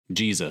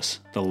Jesus,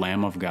 the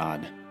Lamb of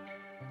God.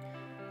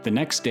 The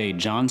next day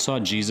John saw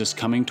Jesus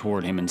coming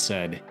toward him and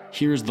said,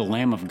 "Here's the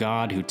Lamb of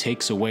God who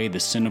takes away the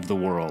sin of the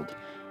world.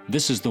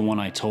 This is the one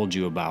I told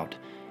you about.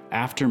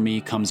 After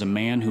me comes a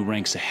man who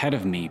ranks ahead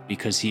of me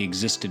because he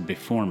existed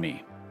before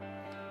me.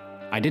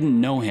 I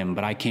didn't know him,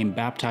 but I came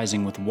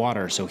baptizing with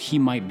water so he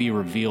might be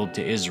revealed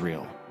to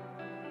Israel."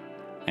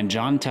 And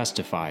John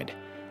testified,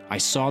 "I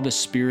saw the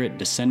Spirit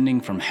descending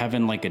from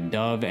heaven like a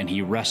dove, and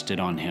he rested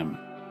on him.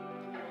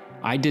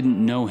 I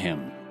didn't know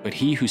him, but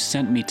he who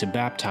sent me to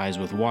baptize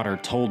with water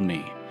told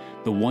me,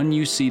 'The one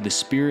you see the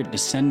Spirit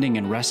descending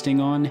and resting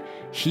on,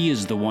 he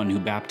is the one who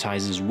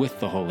baptizes with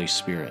the Holy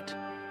Spirit.'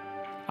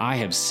 I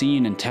have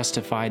seen and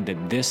testified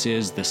that this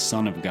is the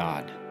Son of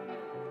God."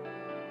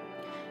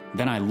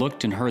 Then I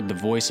looked and heard the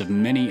voice of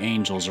many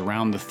angels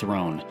around the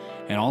throne,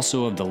 and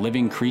also of the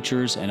living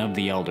creatures and of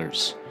the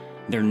elders.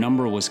 Their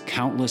number was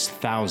countless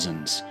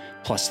thousands,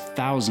 plus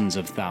thousands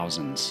of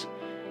thousands.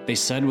 They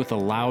said with a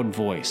loud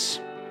voice,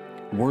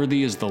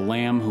 "Worthy is the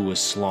Lamb who was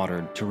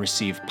slaughtered to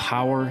receive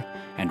power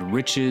and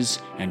riches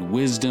and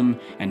wisdom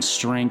and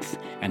strength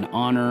and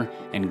honor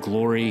and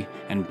glory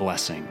and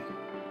blessing."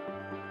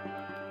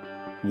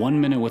 1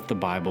 Minute with the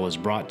Bible is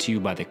brought to you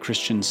by the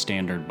Christian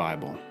Standard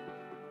Bible.